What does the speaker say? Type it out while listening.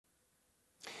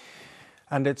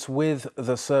And it's with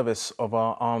the service of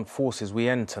our armed forces we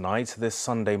end tonight. This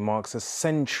Sunday marks a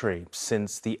century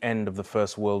since the end of the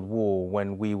First World War,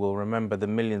 when we will remember the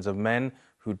millions of men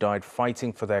who died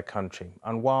fighting for their country.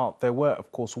 And while there were, of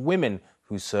course, women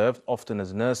who served, often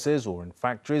as nurses or in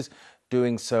factories,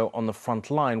 doing so on the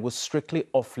front line was strictly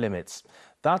off limits.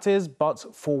 That is,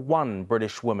 but for one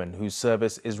British woman whose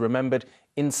service is remembered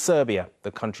in Serbia,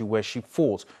 the country where she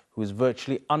fought, who is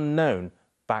virtually unknown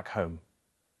back home.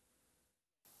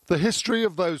 The history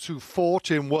of those who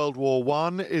fought in World War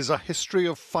I is a history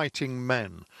of fighting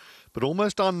men. But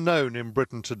almost unknown in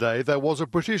Britain today, there was a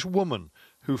British woman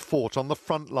who fought on the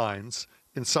front lines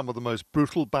in some of the most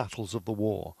brutal battles of the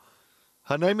war.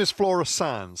 Her name is Flora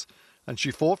Sandes, and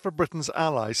she fought for Britain's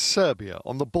ally Serbia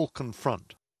on the Balkan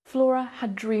front. Flora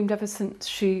had dreamed ever since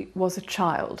she was a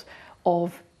child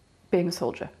of being a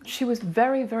soldier. She was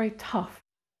very, very tough.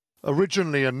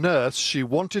 Originally a nurse, she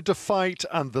wanted to fight,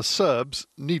 and the Serbs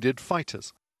needed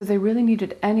fighters. They really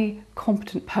needed any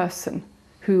competent person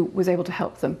who was able to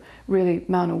help them, really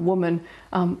man or woman,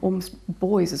 almost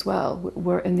boys as well,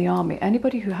 were in the army.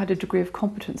 Anybody who had a degree of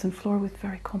competence, and Flora was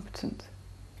very competent.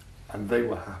 And they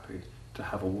were happy to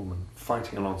have a woman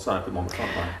fighting alongside them on the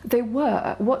front line? They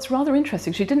were. What's rather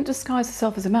interesting, she didn't disguise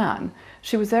herself as a man.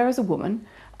 She was there as a woman,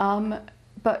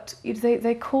 but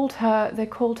they called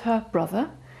her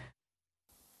brother.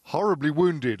 Horribly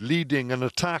wounded, leading an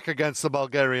attack against the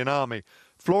Bulgarian army,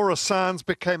 Flora Sandes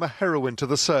became a heroine to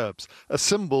the Serbs, a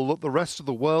symbol that the rest of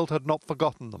the world had not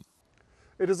forgotten them.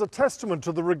 It is a testament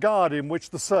to the regard in which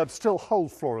the Serbs still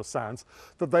hold Flora Sandes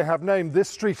that they have named this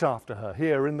street after her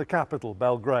here in the capital,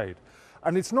 Belgrade.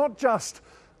 And it's not just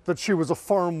that she was a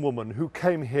foreign woman who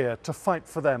came here to fight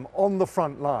for them on the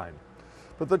front line,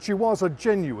 but that she was a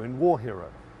genuine war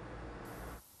hero.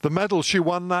 The medal she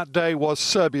won that day was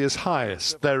Serbia's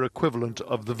highest, their equivalent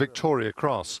of the Victoria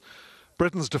Cross.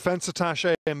 Britain's defence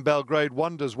attaché in Belgrade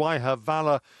wonders why her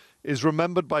valour is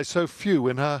remembered by so few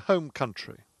in her home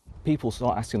country. People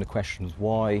start asking the questions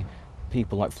why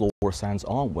people like Flora Sandes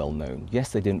aren't well known.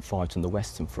 Yes, they didn't fight on the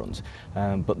Western Front,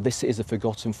 but this is a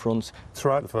forgotten front.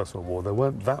 Throughout the First World War, there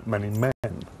weren't that many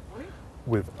men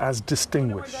with as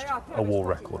distinguished a war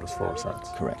record as Flora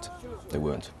Sandes. Correct, they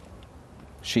weren't.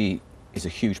 She is a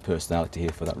huge personality here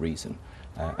for that reason,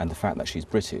 and the fact that she's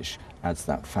British adds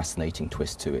that fascinating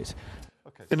twist to it.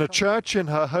 In a church in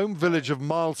her home village of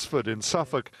Milesford in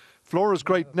Suffolk, Flora's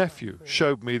great-nephew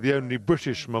showed me the only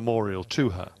British memorial to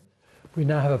her. We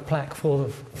now have a plaque for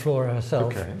Flora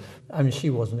herself. Okay. I mean, she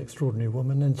was an extraordinary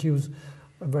woman, and she was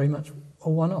very much a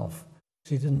one-off.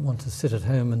 She didn't want to sit at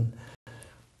home and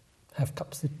have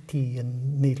cups of tea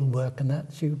and needlework and that.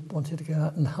 She wanted to go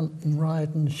out and hunt and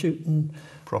ride and shoot and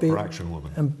Proper action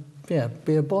woman. And yeah,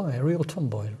 be a boy, a real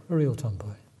tomboy, a real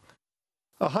tomboy.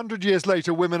 100 years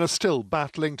later, women are still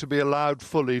battling to be allowed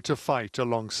fully to fight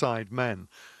alongside men.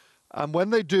 And when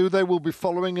they do, they will be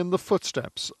following in the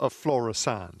footsteps of Flora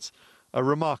Sandes, a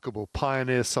remarkable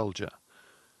pioneer soldier.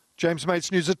 James Mates,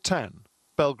 News at 10,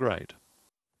 Belgrade.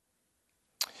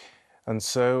 And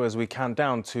so, as we count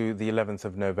down to the 11th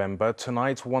of November,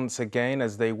 tonight, once again,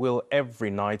 as they will every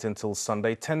night until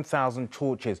Sunday, 10,000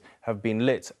 torches have been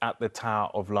lit at the Tower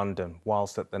of London,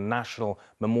 whilst at the National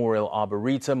Memorial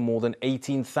Arboretum, more than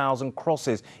 18,000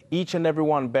 crosses, each and every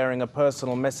one bearing a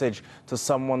personal message to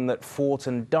someone that fought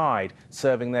and died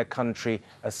serving their country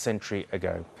a century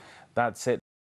ago. That's it.